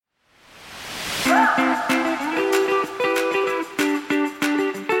Welcome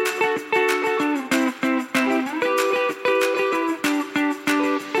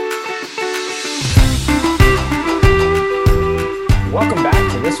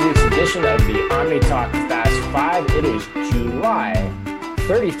back to this week's edition of the OmniTalk Fast 5. It is July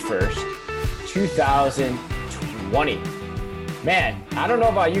 31st, 2020. Man, I don't know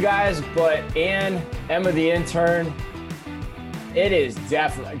about you guys, but Emma the intern, it is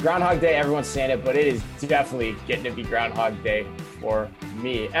definitely Groundhog Day. Everyone's saying it, but it is definitely getting to be Groundhog Day for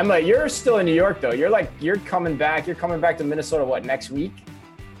me. Emma, you're still in New York though. You're coming back to Minnesota, what, next week?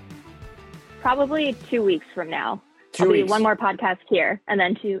 Probably 2 weeks from now. 2 I'll weeks. do one more podcast here, and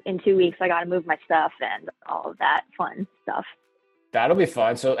then in 2 weeks, I got to move my stuff and all of that fun stuff. That'll be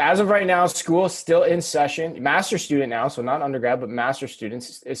fun. So as of right now, school's still in session. Master student now, so not undergrad, but master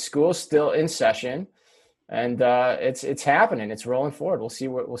students. School's still in session, and it's happening. It's rolling forward. We'll see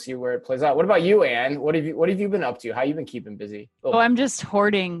where it plays out. What about you, Ann? What have you been up to? How you been keeping busy? Oh, I'm just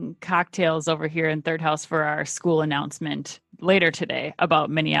hoarding cocktails over here in Third House for our school announcement later today about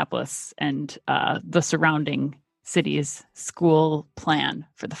Minneapolis and the surrounding city's school plan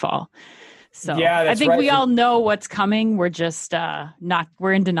for the fall. So yeah, I think right. We all know what's coming. We're just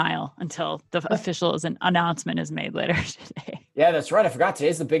we're in denial until the official announcement is made later today. Yeah, that's right. I forgot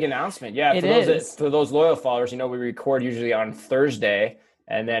today's the big announcement. Yeah, for those loyal followers, we record usually on Thursday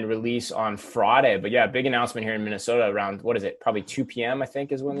and then release on Friday. But yeah, big announcement here in Minnesota around, what is it? Probably 2 p.m. I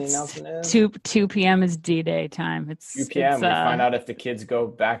think is when the announcement is. 2 p.m. is D-Day time. It's 2 p.m. We find out if the kids go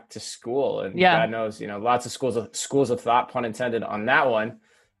back to school, and God knows, lots of schools of thought, pun intended, on that one.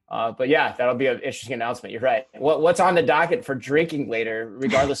 But yeah, that'll be an interesting announcement. You're right. What's on the docket for drinking later,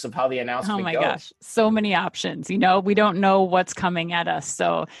 regardless of how the announcement goes? Oh my gosh, so many options. We don't know what's coming at us.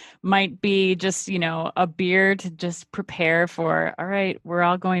 So might be just, a beer to just prepare for, all right, we're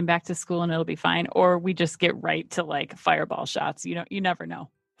all going back to school and it'll be fine. Or we just get right to like fireball shots. You never know.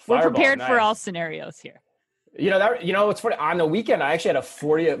 We're prepared for all scenarios here. What's funny, on the weekend, I actually had a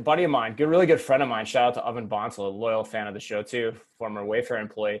 40th buddy of mine, really good friend of mine. Shout out to Oven Bonsel, a loyal fan of the show too, former Wayfair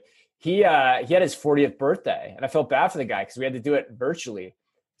employee. He had his 40th birthday, and I felt bad for the guy because we had to do it virtually.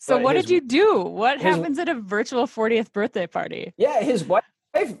 So what did you do? What happens at a virtual 40th birthday party? Yeah, his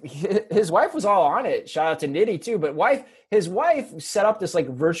wife was all on it. Shout out to Nitty too. But his wife set up this like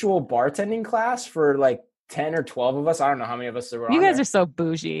virtual bartending class for like 10 or 12 of us. I don't know how many of us there were. You guys are so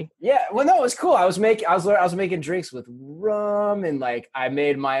bougie. Yeah. Well, no, it was cool. I was making drinks with rum, and like I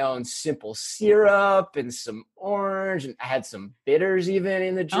made my own simple syrup and some orange, and I had some bitters even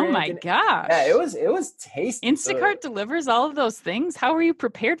in the drink. Oh my gosh. Yeah, it was tasty. Instacart delivers all of those things. How were you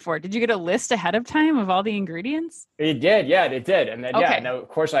prepared for it? Did you get a list ahead of time of all the ingredients? It did. Yeah, it did. And then, and of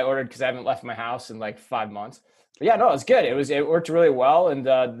course I ordered because I haven't left my house in like 5 months. But yeah, no, it was good. It worked really well. And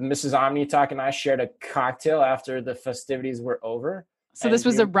Mrs. OmniTalk and I shared a cocktail after the festivities were over. So this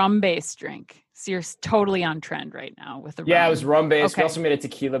was a rum-based drink. So you're totally on trend right now with the rum. Yeah, it was rum-based. Okay. We also made a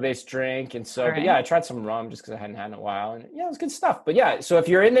tequila-based drink. And so, but yeah, I tried some rum just because I hadn't had it in a while. And yeah, it was good stuff. But yeah, so if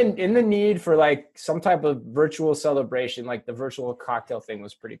you're in the need for like some type of virtual celebration, like the virtual cocktail thing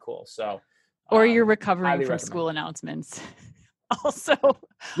was pretty cool. So, or you're recovering from school announcements. Also,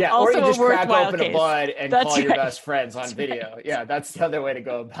 or you just crack open case. A bud and call your best friends on video. Right. Yeah, that's the other way to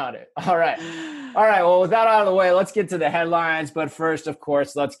go about it. All right. Well, with that out of the way, let's get to the headlines. But first, of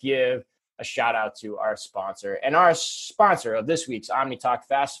course, let's give a shout out to our sponsor. And our sponsor of this week's OmniTalk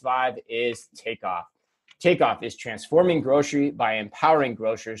Fast 5 is Takeoff. Takeoff is transforming grocery by empowering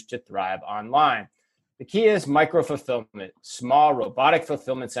grocers to thrive online. The key is micro-fulfillment, small robotic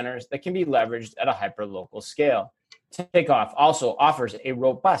fulfillment centers that can be leveraged at a hyper-local scale. Takeoff also offers a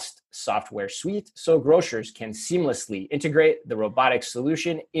robust software suite so grocers can seamlessly integrate the robotic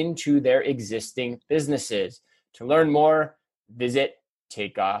solution into their existing businesses. To learn more, visit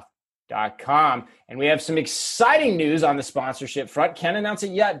takeoff.com. And we have some exciting news on the sponsorship front. Can't announce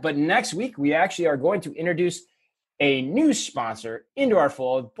it yet, but next week we actually are going to introduce a new sponsor into our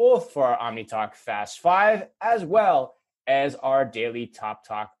fold, both for our OmniTalk Fast 5 as well as our daily Top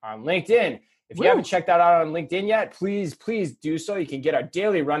Talk on LinkedIn. If you haven't checked that out on LinkedIn yet, please do so. You can get our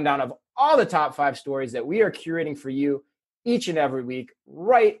daily rundown of all the top 5 stories that we are curating for you each and every week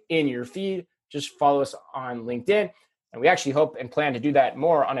right in your feed. Just follow us on LinkedIn. And we actually hope and plan to do that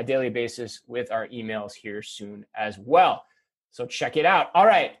more on a daily basis with our emails here soon as well. So check it out. All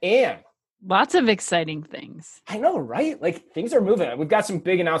right, Ann. Lots of exciting things. I know, right? Like things are moving. We've got some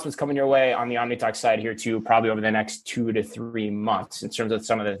big announcements coming your way on the OmniTalk side here too, probably over the next 2 to 3 months in terms of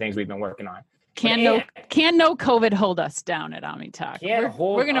some of the things we've been working on. Can no COVID hold us down at OmniTalk?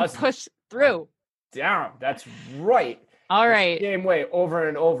 We're going to push through. Down. That's right. All the right. same way over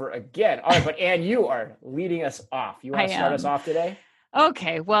and over again. All right, but Anne, you are leading us off. You want I to start us am. off today?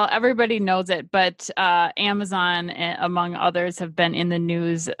 Okay, well, everybody knows it, but Amazon, among others, have been in the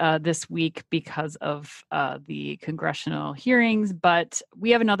news this week because of the congressional hearings. But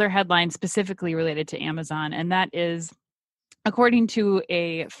we have another headline specifically related to Amazon, and that is, according to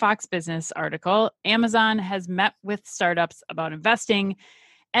a Fox Business article, Amazon has met with startups about investing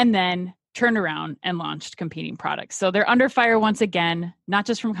and then turned around and launched competing products. So they're under fire once again, not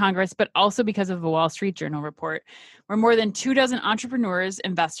just from Congress, but also because of the Wall Street Journal report, where more than 24 entrepreneurs,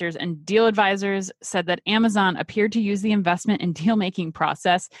 investors, and deal advisors said that Amazon appeared to use the investment and deal-making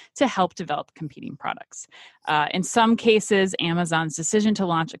process to help develop competing products. In some cases, Amazon's decision to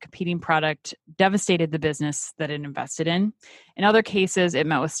launch a competing product devastated the business that it invested in. In other cases, it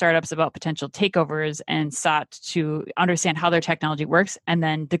met with startups about potential takeovers and sought to understand how their technology works, and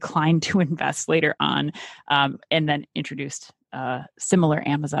then declined to invest later on, and then introduced similar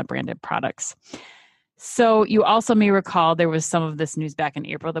Amazon branded products. So you also may recall there was some of this news back in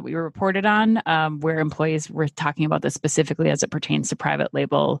April that we reported on, where employees were talking about this specifically as it pertains to private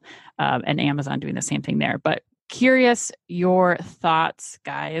label, and Amazon doing the same thing there. But curious your thoughts,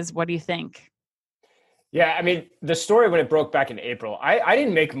 guys. What do you think? Yeah, I mean, the story when it broke back in April, I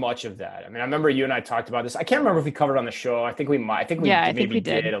didn't make much of that. I mean, I remember you and I talked about this. I can't remember if we covered it on the show. I think we might. I think we Yeah, I think maybe we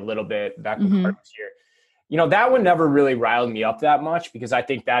did. did a little bit back when Mhm. Carter was here. You know, that one never really riled me up that much because I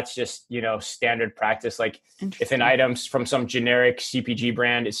think that's just, standard practice. Like if an Interesting. item from some generic CPG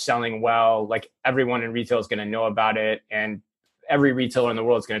brand is selling well, like everyone in retail is going to know about it. And every retailer in the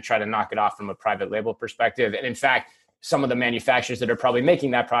world is going to try to knock it off from a private label perspective. And in fact, some of the manufacturers that are probably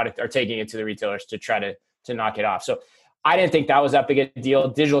making that product are taking it to the retailers to try to knock it off. So I didn't think that was that big a deal.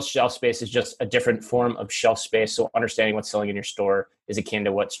 Digital shelf space is just a different form of shelf space. So understanding what's selling in your store is akin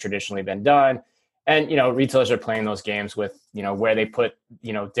to what's traditionally been done. And, retailers are playing those games with, where they put,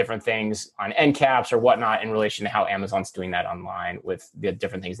 different things on end caps or whatnot in relation to how Amazon's doing that online with the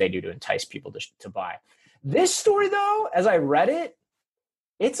different things they do to entice people to buy. This story, though, as I read it,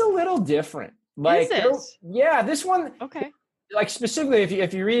 it's a little different. Like, Is it? This one, Okay. like specifically,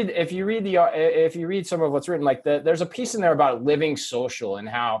 if you read some of what's written, like there's a piece in there about Living Social and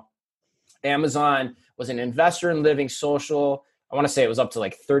how Amazon was an investor in Living Social. I want to say it was up to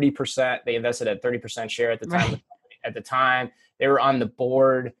like 30%. They invested at 30% share at the time. Right. At the time, they were on the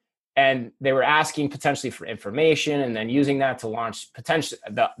board and they were asking potentially for information and then using that to launch potentially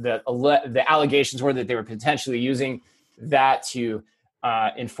the allegations were that they were potentially using that to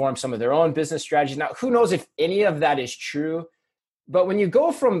inform some of their own business strategies. Now, who knows if any of that is true? But when you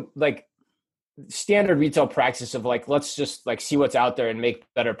go from like standard retail practice of like, let's just like see what's out there and make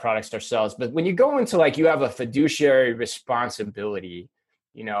better products ourselves. But when you go into like, you have a fiduciary responsibility,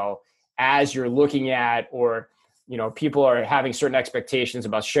 as you're looking at, or, people are having certain expectations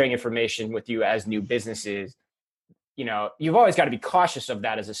about sharing information with you as new businesses, you've always got to be cautious of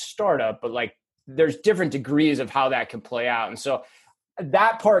that as a startup, but like there's different degrees of how that can play out. And so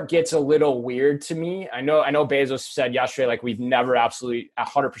that part gets a little weird to me. I know Bezos said yesterday, like we've never absolutely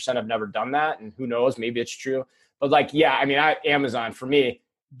 100% have never done that. And who knows, maybe it's true. But like, yeah, I mean, Amazon for me,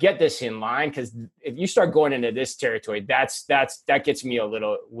 get this in line. Because if you start going into this territory, that gets me a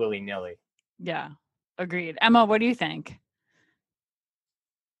little willy-nilly. Yeah. Agreed. Emma, what do you think?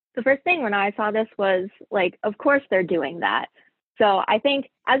 The first thing when I saw this was like, of course they're doing that. So I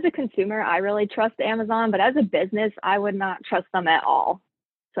think as a consumer, I really trust Amazon, but as a business, I would not trust them at all.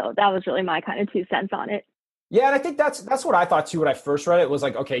 So that was really my kind of 2 cents on it. Yeah, and I think that's what I thought too when I first read it. Was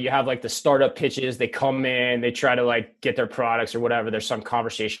like, okay, you have like the startup pitches, they come in, they try to like get their products or whatever. There's some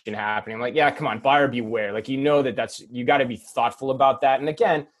conversation happening. I'm like, yeah, come on, buyer beware. Like, you got to be thoughtful about that. And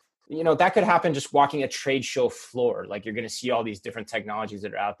again, that could happen just walking a trade show floor. Like you're going to see all these different technologies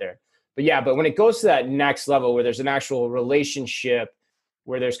that are out there. But when it goes to that next level where there's an actual relationship,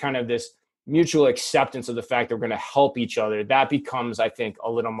 where there's kind of this mutual acceptance of the fact that we're going to help each other, that becomes, I think,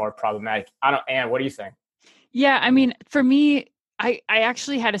 a little more problematic. Anne, what do you think? Yeah, I mean, for me, I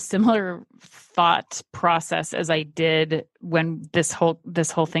actually had a similar thought process as I did when this whole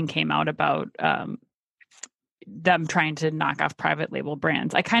thing came out about them trying to knock off private label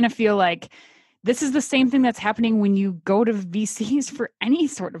brands. I kind of feel like this is the same thing that's happening when you go to VCs for any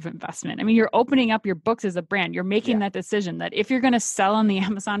sort of investment. I mean, you're opening up your books as a brand. You're making that decision that if you're going to sell on the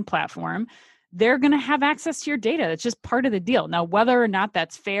Amazon platform, they're going to have access to your data. It's just part of the deal. Now, whether or not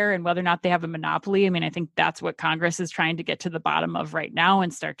that's fair and whether or not they have a monopoly, I mean, I think that's what Congress is trying to get to the bottom of right now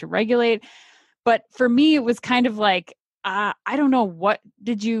and start to regulate. But for me, it was kind of like, I don't know. What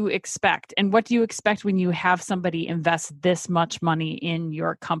did you expect? And what do you expect when you have somebody invest this much money in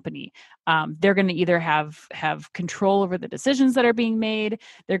your company? They're going to either have control over the decisions that are being made.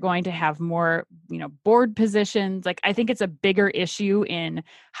 They're going to have more, board positions. Like, I think it's a bigger issue in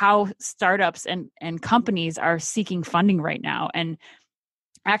how startups and companies are seeking funding right now. And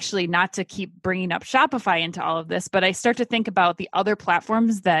actually, not to keep bringing up Shopify into all of this, but I start to think about the other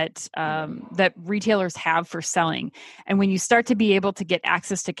platforms that that retailers have for selling. And when you start to be able to get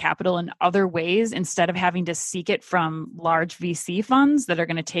access to capital in other ways, instead of having to seek it from large VC funds that are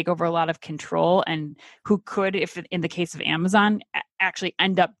going to take over a lot of control and who could, if in the case of Amazon, actually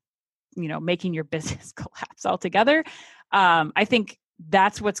end up, making your business collapse altogether. I think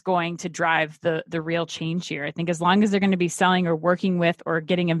that's what's going to drive the real change here. I think as long as they're going to be selling or working with or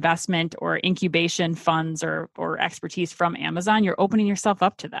getting investment or incubation funds or expertise from Amazon, you're opening yourself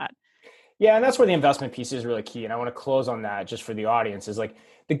up to that. Yeah, and that's where the investment piece is really key. And I want to close on that just for the audience is like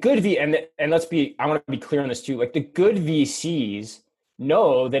the good and I want to be clear on this too. Like the good VCs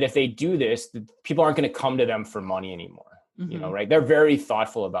know that if they do this, people aren't going to come to them for money anymore. Mm-hmm. Right? They're very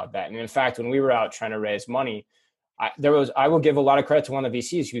thoughtful about that. And in fact, when we were out trying to raise money, I will give a lot of credit to one of the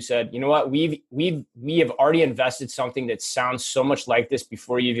VCs who said, you know what, we have already invested something that sounds so much like this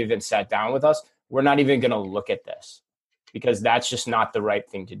before you've even sat down with us. We're not even going to look at this because that's just not the right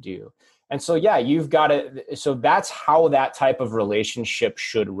thing to do. And so, yeah, you've got to, so that's how that type of relationship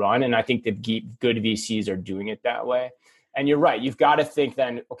should run. And I think the good VCs are doing it that way. And you're right. You've got to think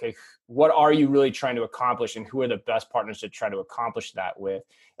then, okay, what are you really trying to accomplish and who are the best partners to try to accomplish that with?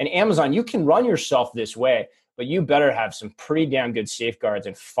 And Amazon, you can run yourself this way, but you better have some pretty damn good safeguards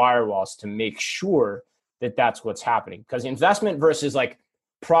and firewalls to make sure that that's what's happening. Because investment versus like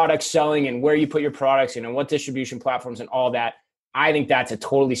product selling and where you put your products in and what distribution platforms and all that, I think that's a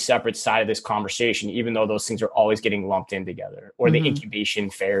totally separate side of this conversation, even though those things are always getting lumped in together, or the incubation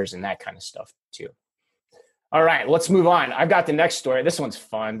fairs and that kind of stuff too. All right, let's move on. I've got the next story. This one's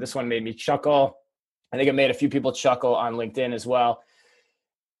fun. This one made me chuckle. I think it made a few people chuckle on LinkedIn as well.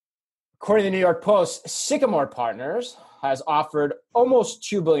 According to the New York Post, Sycamore Partners has offered almost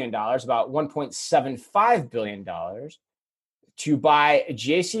 $2 billion, about $1.75 billion, to buy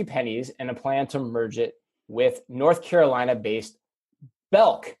JCPenney's and a plan to merge it with North Carolina-based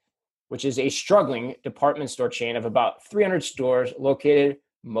Belk, which is a struggling department store chain of about 300 stores located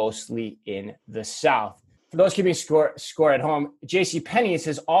mostly in the South. For those keeping score at home, JCPenney's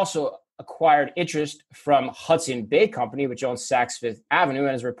has also acquired interest from Hudson Bay Company, which owns Saks Fifth Avenue and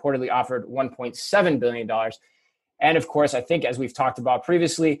has reportedly offered $1.7 billion. And of course, I think as we've talked about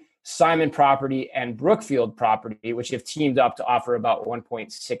previously, Simon Property and Brookfield Property, which have teamed up to offer about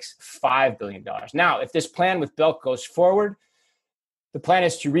 $1.65 billion. Now, if this plan with Belk goes forward, the plan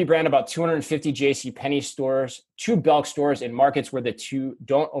is to rebrand about 250 JCPenney stores to Belk stores in markets where the two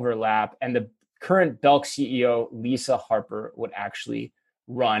don't overlap. And the current Belk CEO, Lisa Harper, would actually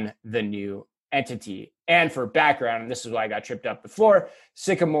run the new entity. And for background, and this is why I got tripped up before,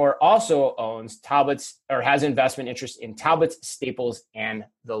 Sycamore also owns Talbot's, or has investment interest in Talbot's, Staples, and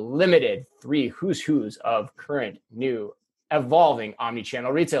The Limited, three who's who's of current, new, evolving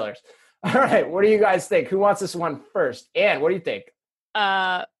omnichannel retailers. All right, what do you guys think? Who wants this one first? Anne, what do you think?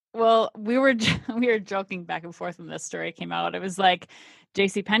 Well, we were joking back and forth when this story came out. It was like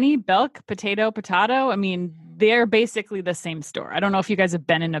JCPenney, Belk, potato. I mean, they're basically the same store. I don't know if you guys have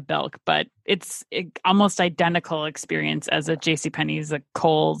been in a Belk, but it's almost identical experience as a JCPenney's, a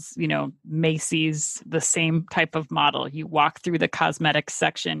Kohl's, Macy's, the same type of model. You walk through the cosmetics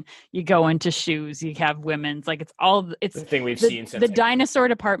section, you go into shoes, you have women's, like it's the thing we've seen since the dinosaur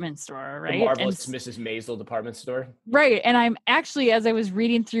department store, right? The marvelous Mrs. Maisel department store. Right. And I'm actually, as I was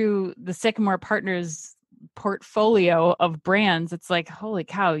reading through the Sycamore Partners portfolio of brands, it's like, holy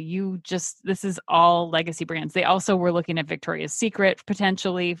cow, this is all legacy brands. They also were looking at Victoria's Secret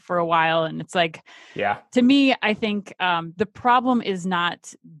potentially for a while. And it's like, yeah, to me, I think the problem is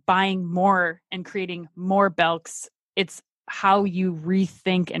not buying more and creating more Belks. It's how you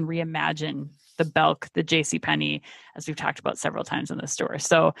rethink and reimagine the Belk, the JCPenney, as we've talked about several times in the store.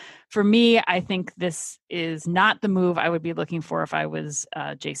 So for me, I think this is not the move I would be looking for if I was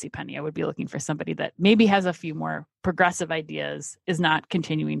JCPenney. I would be looking for somebody that maybe has a few more progressive ideas, is not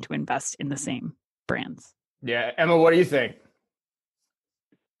continuing to invest in the same brands. Yeah. Emma, what do you think?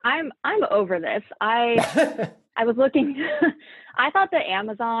 I'm over this. I was looking, I thought the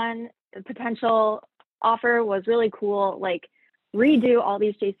Amazon potential offer was really cool. Like, redo all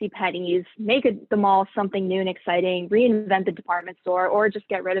these JCPenney's, make the mall something new and exciting, reinvent the department store, or just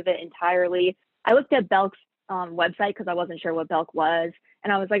get rid of it entirely. I looked at Belk's website because I wasn't sure what Belk was,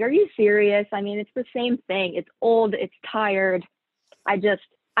 And I was like, are you serious? I mean, it's the same thing. It's old, it's tired.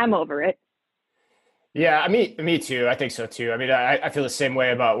 I'm over it. Yeah, I mean, me too. I think so too. I mean, I feel the same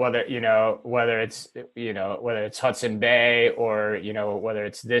way about whether it's Hudson Bay or, whether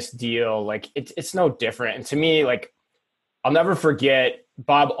it's this deal, like it's no different. And to me, like, I'll never forget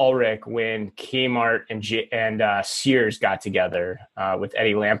Bob Ulrich when Kmart and Sears got together with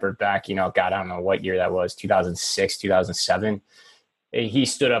Eddie Lampert back, God, I don't know what year that was, 2006, 2007. He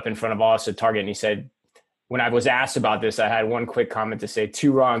stood up in front of all us at Target and he said, when I was asked about this, I had one quick comment to say,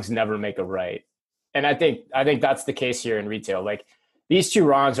 two wrongs never make a right. And I think that's the case here in retail. Like, these two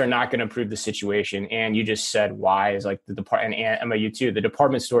wrongs are not going to improve the situation. And you just said why is like the department, and Emma, you too, the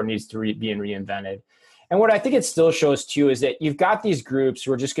department store needs to be reinvented. And what I think it still shows too is that you've got these groups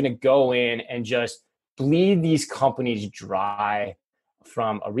who are just going to go in and just bleed these companies dry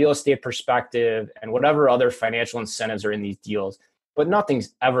from a real estate perspective and whatever other financial incentives are in these deals. But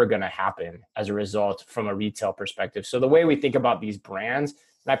nothing's ever going to happen as a result from a retail perspective. So the way we think about these brands,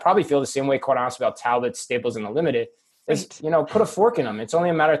 and I probably feel the same way, quite honest, about Talbot, Staples, and the Limited, is, put a fork in them. It's only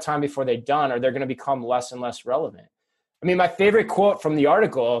a matter of time before they're done, or they're going to become less and less relevant. I mean, my favorite quote from the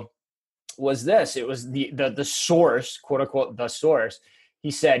article was this. It was the source, quote unquote, the source. He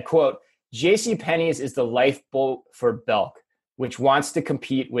said, quote, JCPenney's is the lifeboat for Belk, which wants to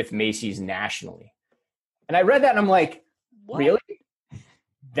compete with Macy's nationally. And I read that and I'm like, what? Really?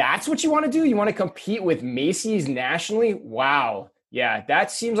 That's what you want to do? You want to compete with Macy's nationally? Wow. Yeah,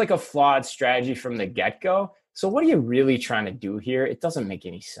 that seems like a flawed strategy from the get-go. So what are you really trying to do here? It doesn't make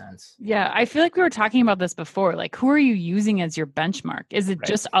any sense. Yeah, I feel like we were talking about this before. Like, who are you using as your benchmark? Is it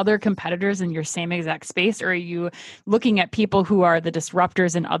just other competitors in your same exact space? Or are you looking at people who are the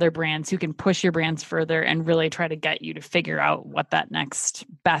disruptors in other brands who can push your brands further and really try to get you to figure out what that next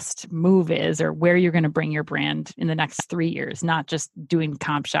best move is or where you're going to bring your brand in the next 3 years, not just doing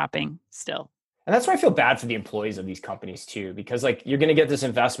comp shopping still? And that's why I feel bad for the employees of these companies too, because like you're going to get this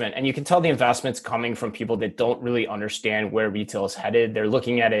investment and you can tell the investment's coming from people that don't really understand where retail is headed. They're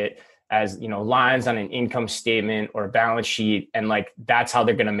looking at it as, lines on an income statement or a balance sheet. And like, that's how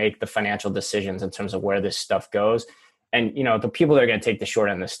they're going to make the financial decisions in terms of where this stuff goes. And, the people that are going to take the short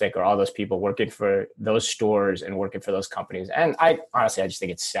end of the stick are all those people working for those stores and working for those companies. And I just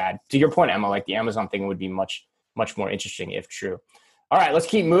think it's sad. To your point, Emma, like the Amazon thing would be much, much more interesting if true. All right, let's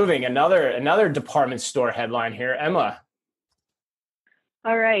keep moving. Another department store headline here. Emma.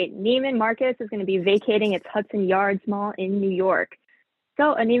 All right. Neiman Marcus is going to be vacating its Hudson Yards Mall in New York.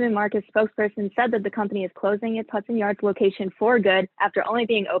 So a Neiman Marcus spokesperson said that the company is closing its Hudson Yards location for good after only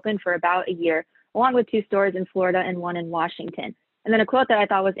being open for about a year, along with 2 stores in Florida and 1 in Washington. And then a quote that I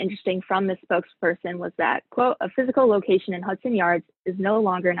thought was interesting from the spokesperson was that, quote, a physical location in Hudson Yards is no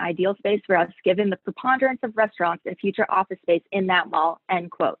longer an ideal space for us, given the preponderance of restaurants and future office space in that mall,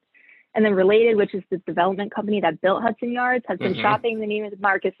 end quote. And then Related, which is the development company that built Hudson Yards, has been shopping the Neiman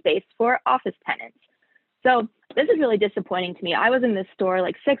Marcus space for office tenants. So this is really disappointing to me. I was in this store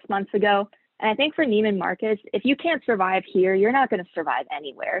like 6 months ago, and I think for Neiman Marcus, if you can't survive here, you're not going to survive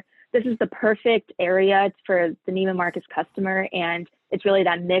anywhere. This is the perfect area for the Neiman Marcus customer, and it's really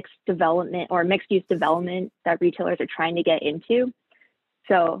that mixed development or mixed-use development that retailers are trying to get into.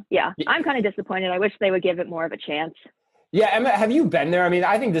 So, yeah, I'm kind of disappointed. I wish they would give it more of a chance. Yeah, Emma, have you been there? I mean,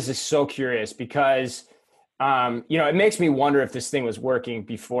 I think this is so curious because, it makes me wonder if this thing was working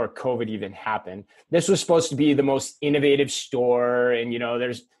before COVID even happened. This was supposed to be the most innovative store, and,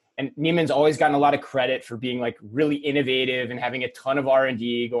 and Neiman's always gotten a lot of credit for being like really innovative and having a ton of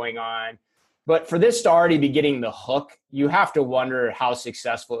R&D going on. But for this to already be getting the hook, you have to wonder how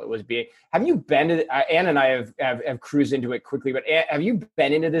successful it was being. Have you been to Ann and I have cruised into it quickly, but have you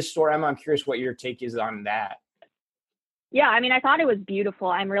been into this store, Emma? I'm curious what your take is on that. Yeah, I mean, I thought it was beautiful.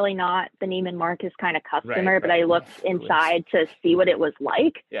 I'm really not the Neiman Marcus kind of customer, but I looked inside to see what it was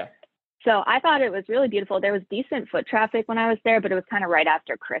like. Yeah. So I thought it was really beautiful. There was decent foot traffic when I was there, but it was kind of right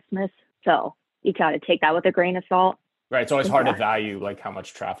after Christmas. So you got to take that with a grain of salt. Right. It's always hard to value like how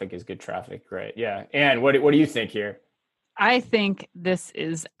much traffic is good traffic. Right. Yeah. And what do you think here? I think this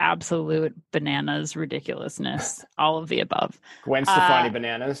is absolute bananas, ridiculousness, all of the above. Gwen Stefani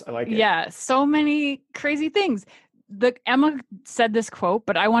bananas. I like it. Yeah. So many crazy things. Emma said this quote,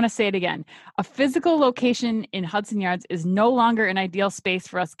 but I want to say it again. A physical location in Hudson Yards is no longer an ideal space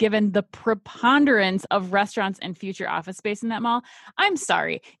for us, given the preponderance of restaurants and future office space in that mall. I'm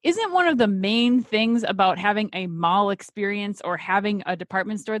sorry. Isn't one of the main things about having a mall experience or having a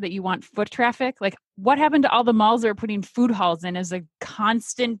department store that you want foot traffic? Like, what happened to all the malls that are putting food halls in as a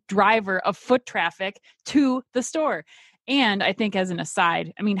constant driver of foot traffic to the store? And I think as an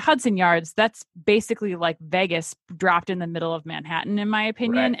aside, I mean, Hudson Yards, that's basically like Vegas dropped in the middle of Manhattan, in my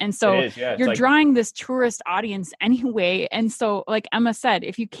opinion. Right. And so It is, yeah. you're drawing this tourist audience anyway. And so, like Emma said,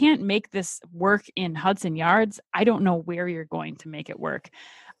 if you can't make this work in Hudson Yards, I don't know where you're going to make it work.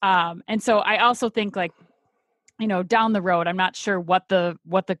 And so I also think, like, you know, down the road, I'm not sure what the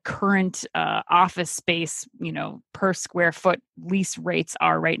current office space, you know, per square foot lease rates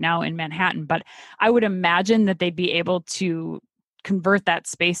are right now in Manhattan, but I would imagine that they'd be able to convert that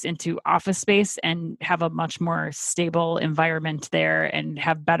space into office space and have a much more stable environment there and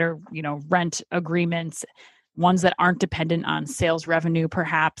have better, you know, rent agreements, ones that aren't dependent on sales revenue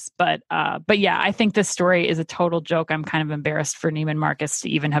perhaps. But yeah, I think this story is a total joke. I'm kind of embarrassed for Neiman Marcus to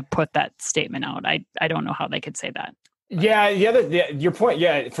even have put that statement out. I don't know how they could say that. Yeah, your point.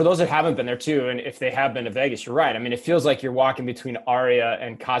 Yeah, for those that haven't been there too, and if they have been to Vegas, you're right. I mean, it feels like you're walking between Aria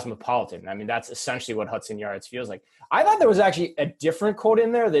and Cosmopolitan. I mean, that's essentially what Hudson Yards feels like. I thought there was actually a different quote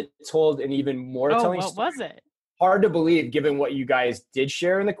in there that told an even more telling story. What was it? Hard to believe given what you guys did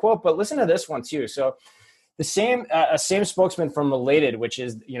share in the quote, but listen to this one too. So the same spokesman from Related, which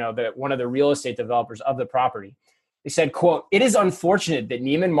is, you know, one of the real estate developers of the property. They said, quote, "It is unfortunate that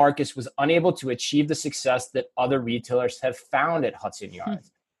Neiman Marcus was unable to achieve the success that other retailers have found at Hudson Yards.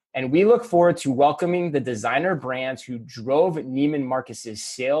 And we look forward to welcoming the designer brands who drove Neiman Marcus's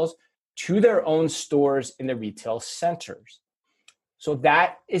sales to their own stores in the retail centers." So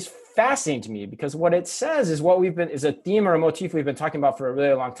that is fascinating to me, because what it says is is a theme or a motif we've been talking about for a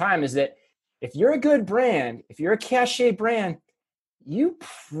really long time, is that if you're a good brand, if you're a cachet brand, you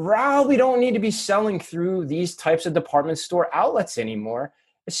probably don't need to be selling through these types of department store outlets anymore,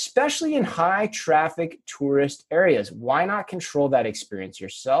 especially in high traffic tourist areas. Why not control that experience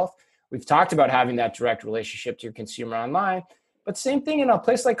yourself? We've talked about having that direct relationship to your consumer online, but same thing in a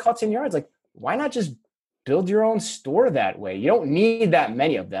place like Hudson Yards. Like, why not just build your own store that way? You don't need that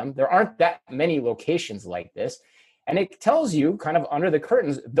many of them. There aren't that many locations like this. And it tells you kind of under the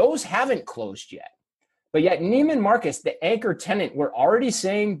curtains, those haven't closed yet. But yet Neiman Marcus, the anchor tenant, we're already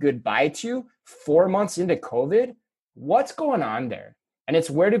saying goodbye to 4 months into COVID. What's going on there? And it's,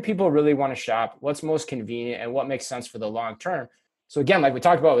 where do people really want to shop? What's most convenient and what makes sense for the long term? So again, like we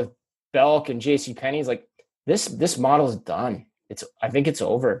talked about with Belk and JCPenney's, like this model is done. I think it's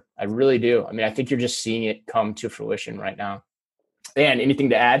over. I really do. I mean, I think you're just seeing it come to fruition right now. And anything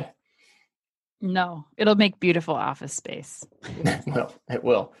to add? No, it'll make beautiful office space. Well, it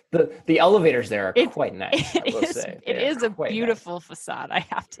will. The elevators there are quite nice. It is a beautiful facade, I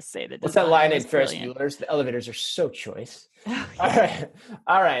have to say. What's that line in Ferris Bueller's? The elevators are so choice. Oh, yeah.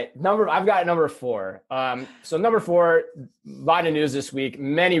 All right. I've got number 4. So number 4, a lot of news this week.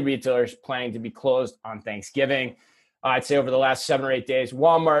 Many retailers planning to be closed on Thanksgiving. I'd say over the last 7 or 8 days,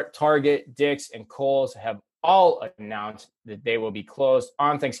 Walmart, Target, Dick's, and Kohl's have all announced that they will be closed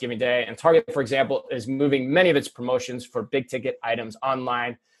on Thanksgiving Day. And Target, for example, is moving many of its promotions for big ticket items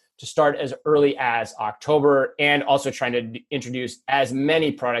online to start as early as October, and also trying to introduce as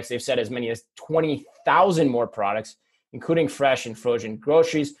many products. They've said as many as 20,000 more products, including fresh and frozen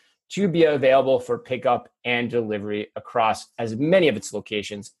groceries, to be available for pickup and delivery across as many of its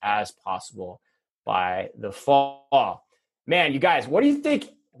locations as possible by the fall. Man, you guys, what do you think?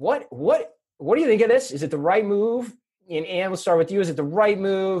 What do you think of this? Is it the right move? And Ann, we'll start with you. Is it the right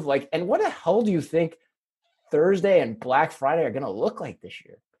move? Like, and what the hell do you think Thursday and Black Friday are going to look like this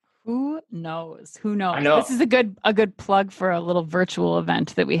year? Who knows? Who knows? I know. This is a good plug for a little virtual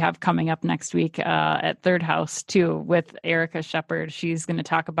event that we have coming up next week at Third House too, with Erica Shepard. She's going to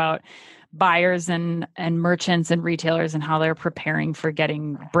talk about buyers and merchants and retailers and how they're preparing for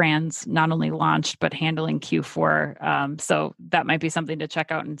getting brands not only launched but handling Q4. So that might be something to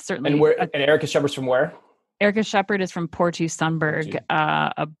check out. And certainly, and Erica Shepard's from where? Erica Shepard is from Portu Sunberg,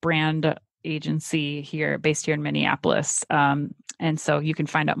 a brand agency based here in Minneapolis. And so you can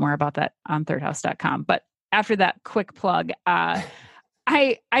find out more about that on thirdhouse.com. But after that quick plug, I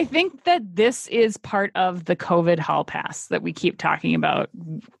think that this is part of the COVID hall pass that we keep talking about,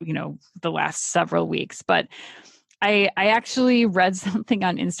 you know, the last several weeks. But I actually read something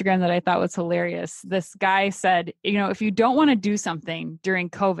on Instagram that I thought was hilarious. This guy said, you know, if you don't want to do something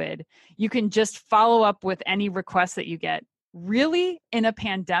during COVID, you can just follow up with any request that you get. Really? In a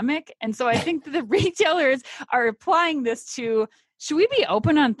pandemic? And so I think that the retailers are applying this to, should we be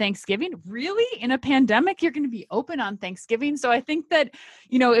open on Thanksgiving? Really? In a pandemic, you're going to be open on Thanksgiving? So I think that,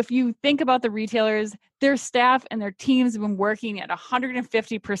 you know, if you think about the retailers, their staff and their teams have been working at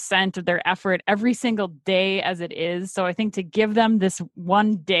 150% of their effort every single day as it is. So I think to give them this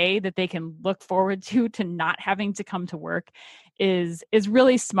one day that they can look forward to not having to come to work is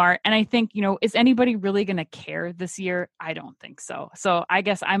really smart. And I think, is anybody really going to care this year? I don't think so. So I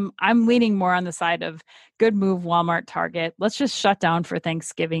guess I'm leaning more on the side of good move, Walmart, Target. Let's just shut down for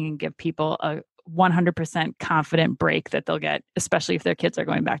Thanksgiving and give people a 100% confident break that they'll get, especially if their kids are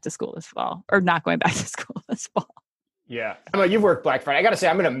going back to school this fall or not going back to school this fall. Yeah. Emma, you've worked Black Friday. I got to say,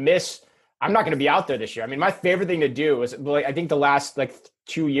 I'm not going to be out there this year. I mean, my favorite thing to do was, I think the last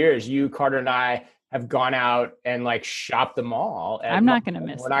 2 years, you, Carter, and I have gone out and shopped the mall. I'm not going to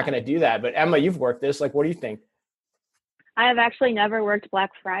miss. We're not going to do that. But Emma, you've worked this. What do you think? I have actually never worked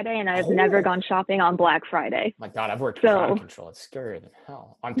Black Friday, and I've never gone shopping on Black Friday. My God, I've worked crowd control. It's scarier than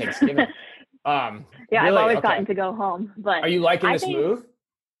hell on Thanksgiving. Yeah, really? I've always gotten to go home. But are you liking this move?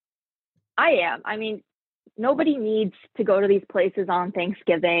 I am. I mean, nobody needs to go to these places on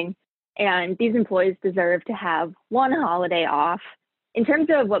Thanksgiving, and these employees deserve to have one holiday off. In terms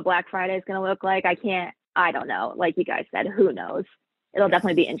of what Black Friday is going to look like, I don't know. Like you guys said, who knows? It'll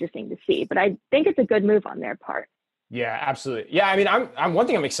definitely be interesting to see, but I think it's a good move on their part. Yeah, absolutely. Yeah, I mean, I'm one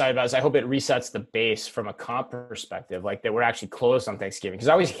thing I'm excited about is I hope it resets the base from a comp perspective, that we're actually closed on Thanksgiving, because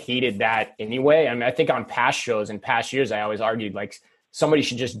I always hated that anyway. I mean, I think on past shows and past years, I always argued somebody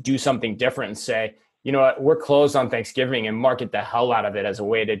should just do something different and say, you know what, we're closed on Thanksgiving, and market the hell out of it as a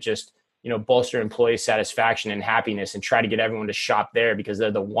way to just bolster employee satisfaction and happiness and try to get everyone to shop there because they're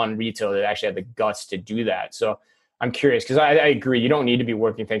the one retailer that actually had the guts to do that. So I'm curious, because I agree, you don't need to be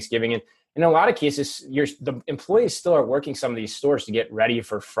working Thanksgiving. And in a lot of cases, the employees still are working some of these stores to get ready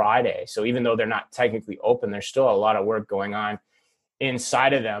for Friday. So even though they're not technically open, there's still a lot of work going on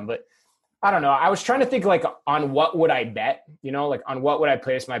inside of them. But I don't know. I was trying to think on what would I bet, on what would I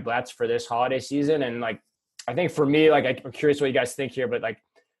place my bets for this holiday season. And I think for me, I'm curious what you guys think here, but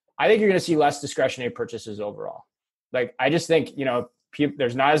I think you're going to see less discretionary purchases overall. I just think,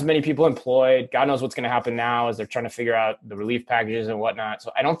 there's not as many people employed. God knows what's going to happen now as they're trying to figure out the relief packages and whatnot.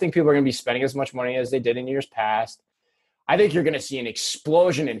 So I don't think people are going to be spending as much money as they did in years past. I think you're going to see an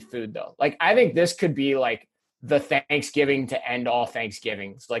explosion in food, though. I think this could be the Thanksgiving to end all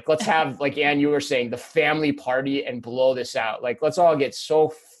Thanksgivings. Let's have, Ann, you were saying, the family party and blow this out. Let's all get so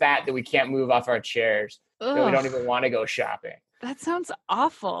fat that we can't move off our chairs, that we don't even want to go shopping. That sounds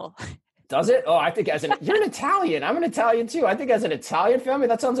awful. Does it? Oh, I think you're an Italian. I'm an Italian too. I think as an Italian family,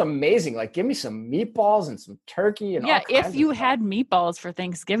 that sounds amazing. Give me some meatballs and some turkey and all kinds if you of stuff. had meatballs for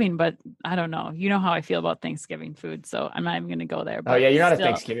Thanksgiving, but I don't know. You know how I feel about Thanksgiving food, so I'm not even going to go there. But you're not a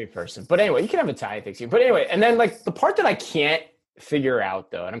Thanksgiving person. But anyway, you can have Italian Thanksgiving. But anyway, and then the part that I can't figure out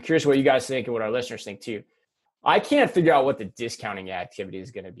though, and I'm curious what you guys think and what our listeners think too. I can't figure out what the discounting activity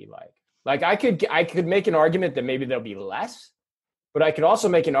is going to be like. I could make an argument that maybe there'll be less. But I could also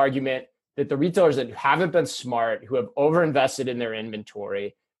make an argument that the retailers that haven't been smart, who have overinvested in their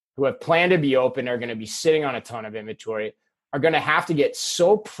inventory, who have planned to be open, are going to be sitting on a ton of inventory, are going to have to get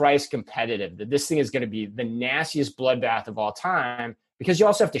so price competitive that this thing is going to be the nastiest bloodbath of all time, because you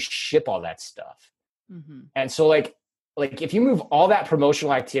also have to ship all that stuff. Mm-hmm. And so if you move all that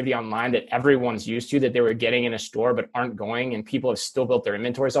promotional activity online that everyone's used to, that they were getting in a store but aren't going, and people have still built their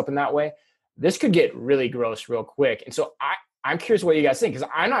inventories up in that way, this could get really gross real quick. And so I'm curious what you guys think, because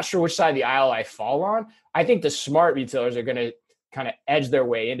I'm not sure which side of the aisle I fall on. I think the smart retailers are going to kind of edge their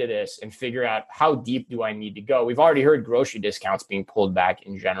way into this and figure out, how deep do I need to go? We've already heard grocery discounts being pulled back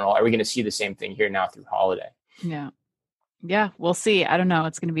in general. Are we going to see the same thing here now through holiday? Yeah, we'll see. I don't know.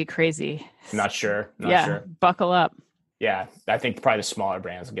 It's going to be crazy. Not sure. Buckle up. Yeah, I think probably the smaller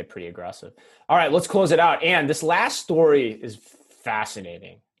brands will get pretty aggressive. All right, let's close it out. And this last story is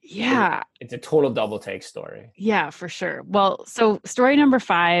fascinating. Yeah. It's a total double take story. Yeah, for sure. Well, so story number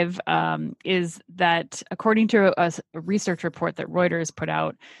 5 is that according to a research report that Reuters put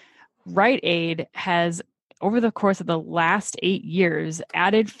out, Rite Aid has, over the course of the last 8 years,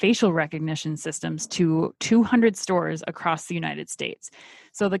 added facial recognition systems to 200 stores across the United States.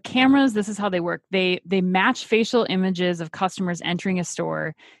 So the cameras, this is how they work. They match facial images of customers entering a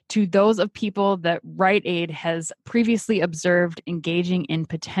store to those of people that Rite Aid has previously observed engaging in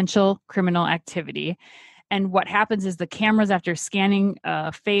potential criminal activity. And what happens is the cameras, after scanning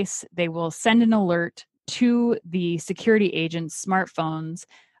a face, they will send an alert to the security agents' smartphones.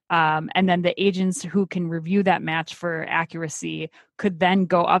 And then the agents who can review that match for accuracy could then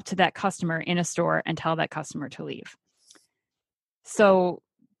go up to that customer in a store and tell that customer to leave. So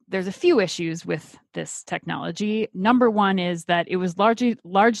there's a few issues with this technology. Number one is that it was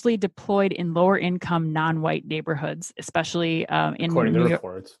largely deployed in lower income, non-white neighborhoods, especially in according to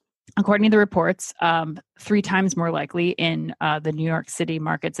reports. According to the reports, 3 times more likely in the New York City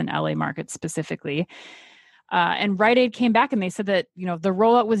markets and LA markets specifically. And Rite Aid came back and they said that, the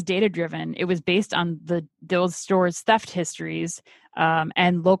rollout was data driven. It was based on those stores' theft histories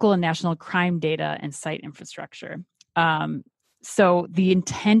and local and national crime data and site infrastructure. So the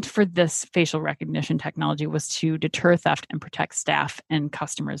intent for this facial recognition technology was to deter theft and protect staff and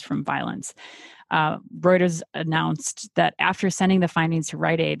customers from violence. Reuters announced that after sending the findings to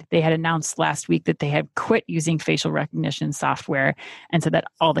Rite Aid, they had announced last week that they had quit using facial recognition software, and so that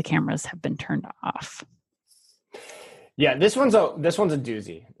all the cameras have been turned off. Yeah, this one's a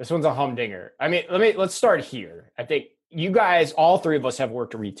doozy. This one's a humdinger. I mean, let's start here. I think you guys, all three of us, have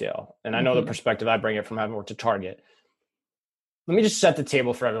worked retail, and I know the perspective I bring it from having worked at Target. Let me just set the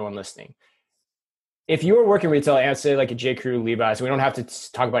table for everyone listening. If you were working retail and say like a J. Crew, Levi's, we don't have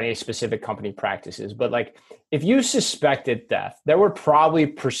to talk about any specific company practices, but like if you suspected theft, there were probably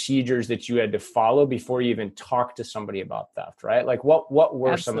procedures that you had to follow before you even talked to somebody about theft, right? Like what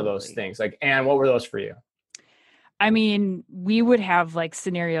were some of those things? Like, Anne, what were those for you? I mean, we would have like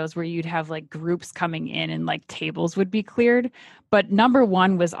scenarios where you'd have like groups coming in and like tables would be cleared. But number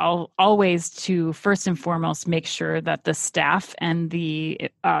one was always to first and foremost make sure that the staff and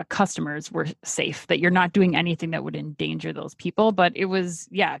the customers were safe, that you're not doing anything that would endanger those people. But it was,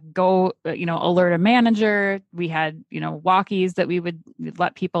 go, alert a manager. We had, walkies that we would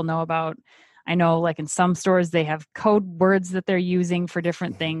let people know about. I know like in some stores, they have code words that they're using for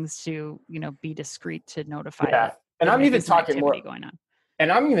different things to, be discreet to notify. Yeah. And I'm even talking more going on.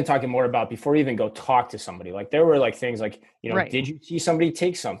 And I'm even talking more about before you even go talk to somebody. Like there were like things like, right. Did you see somebody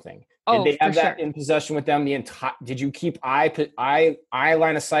take something? Did they have that in possession with them the entire? Did you keep eye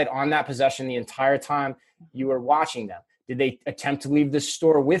line of sight on that possession the entire time you were watching them? Did they attempt to leave the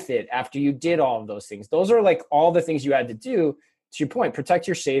store with it after you did all of those things? Those are like all the things you had to do. To your point, protect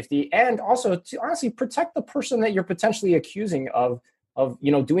your safety and also to honestly protect the person that you're potentially accusing of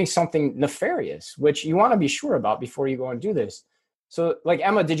doing something nefarious, which you want to be sure about before you go and do this. So like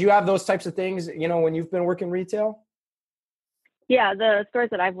Emma, did you have those types of things, when you've been working retail? Yeah, the stores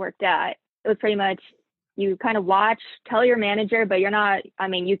that I've worked at, it was pretty much you kind of watch, tell your manager, but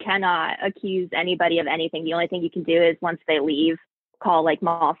you cannot accuse anybody of anything. The only thing you can do is once they leave, call like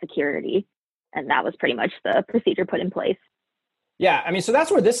mall security. And that was pretty much the procedure put in place. Yeah, I mean, so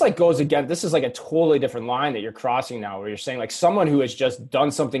that's where this like goes again. This is like a totally different line that you're crossing now, where you're saying like someone who has just done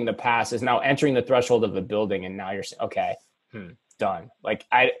something in the past is now entering the threshold of the building, and now you're saying, okay, done. Like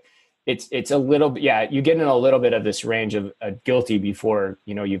it's a little bit, you get in a little bit of this range of guilty before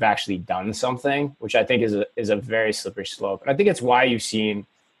you've actually done something, which I think is a very slippery slope, and I think it's why you've seen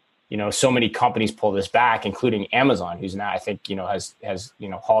so many companies pull this back, including Amazon, who's now, I think, has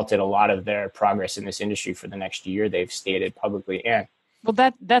halted a lot of their progress in this industry for the next year. They've stated publicly. And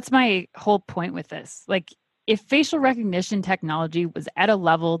well, that's my whole point with this. Like, if facial recognition technology was at a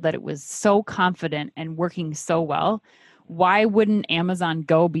level that it was so confident and working so well, why wouldn't Amazon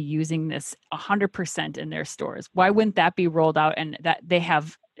Go be using this 100% in their stores? Why wouldn't that be rolled out and that they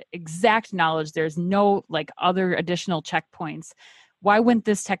have exact knowledge? There's no like other additional checkpoints. Why wouldn't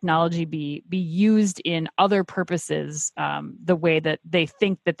this technology be used in other purposes the way that they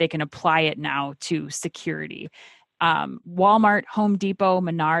think that they can apply it now to security? Walmart, Home Depot,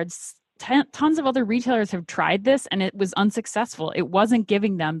 Menards, tons of other retailers have tried this and it was unsuccessful. It wasn't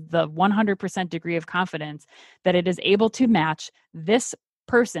giving them the 100% degree of confidence that it is able to match this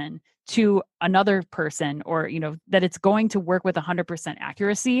person to another person, or that it's going to work with 100%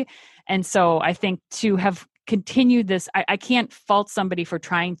 accuracy. And so I think to have continued this, I can't fault somebody for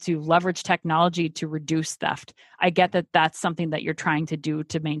trying to leverage technology to reduce theft. I get that that's something that you're trying to do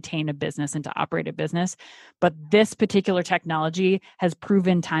to maintain a business and to operate a business. But this particular technology has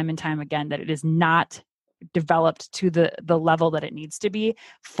proven time and time again that it is not developed to the level that it needs to be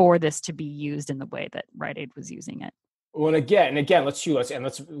for this to be used in the way that Rite Aid was using it. Well, again, let's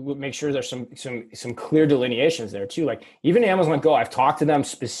make sure there's some clear delineations there too. Like even Amazon Go, I've talked to them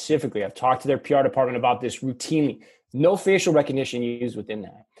specifically. I've talked to their PR department about this routinely. No facial recognition used within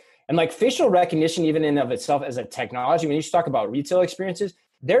that. And like facial recognition, even in of itself as a technology, when you talk about retail experiences,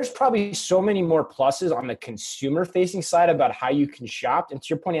 there's probably so many more pluses on the consumer facing side about how you can shop. And to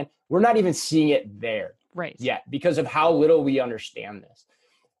your point, Ann, we're not even seeing it there yet because of how little we understand this.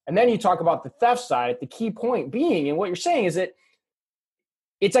 And then you talk about the theft side, the key point being, and what you're saying is that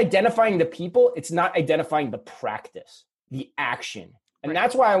it's identifying the people, it's not identifying the practice, the action. And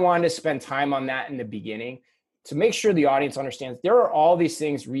that's why I wanted to spend time on that in the beginning, to make sure the audience understands there are all these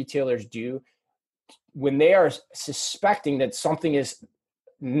things retailers do when they are suspecting that something is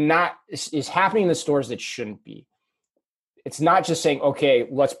happening in the stores that shouldn't be. it's not just saying, okay,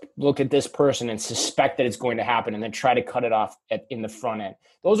 let's look at this person and suspect that it's going to happen and then try to cut it off in the front end.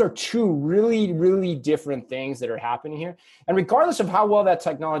 Those are two really, really different things that are happening here. And regardless of how well that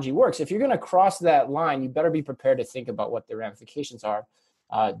technology works, if you're going to cross that line, you better be prepared to think about what the ramifications are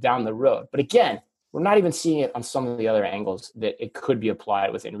down the road. But again, we're not even seeing it on some of the other angles that it could be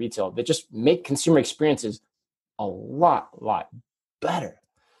applied within retail that just make consumer experiences a lot better.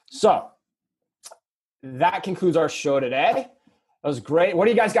 So that concludes our show today. That was great. What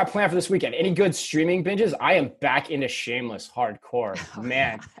do you guys got planned for this weekend? Any good streaming binges? I am back into Shameless hardcore.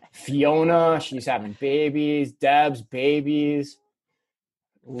 Man, Fiona, she's having babies. Deb's babies.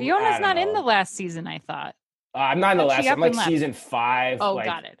 Fiona's not in the last season, I thought. I'm not in the last. I'm like season 5. Oh, like,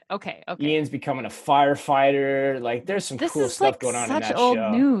 got it. Okay. Ian's becoming a firefighter. Like, there's some cool stuff going on in that show. This is such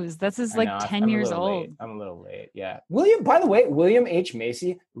old news. This is like 10 years old. I'm a little late. Yeah. By the way, William H.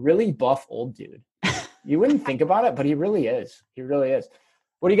 Macy, really buff old dude. You wouldn't think about it, but he really is. He really is.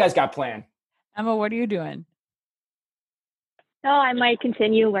 What do you guys got planned? Emma, what are you doing? No, I might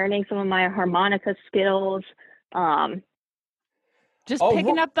continue learning some of my harmonica skills. Just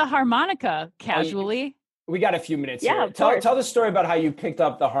picking up the harmonica casually. We got a few minutes here. Tell the story about how you picked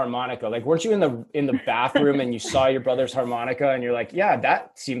up the harmonica. Like, weren't you in the bathroom and you saw your brother's harmonica and you're like, yeah,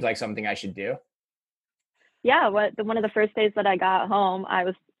 that seems like something I should do? Yeah, one of the first days that I got home, I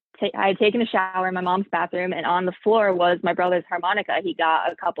had taken a shower in my mom's bathroom, and on the floor was my brother's harmonica he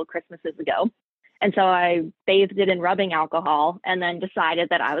got a couple Christmases ago. And so I bathed it in rubbing alcohol and then decided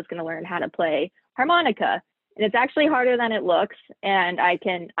that I was going to learn how to play harmonica. And it's actually harder than it looks. And I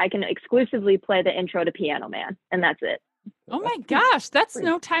can exclusively play the intro to Piano Man, and that's it. Oh my gosh, that's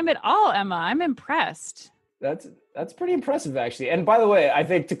no time at all, Emma. I'm impressed. That's pretty impressive, actually. And by the way, I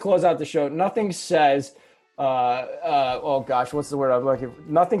think to close out the show, nothing says oh gosh, what's the word I'm looking for?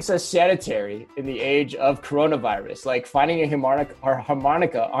 Nothing says sanitary in the age of coronavirus, like finding a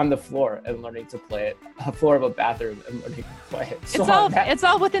harmonica on the floor and learning to play it, a floor of a bathroom and learning to play it. So it's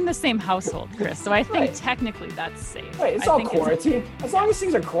all within the same household, Chris. So I think technically that's safe. Right, it's all quarantine. As long as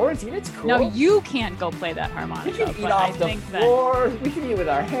things are quarantined, it's cool. No, you can't go play that harmonica. We can eat off the floor. We can eat with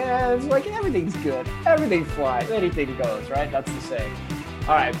our hands. Like, everything's good. Everything flies. Anything goes, right? That's the saying.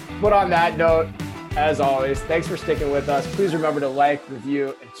 All right, but on that note, as always, thanks for sticking with us. Please remember to like,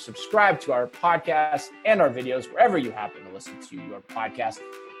 review, and subscribe to our podcast and our videos wherever you happen to listen to your podcast,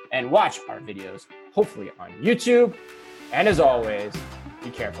 and watch our videos, hopefully on YouTube. And as always, be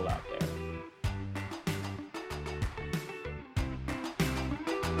careful out there.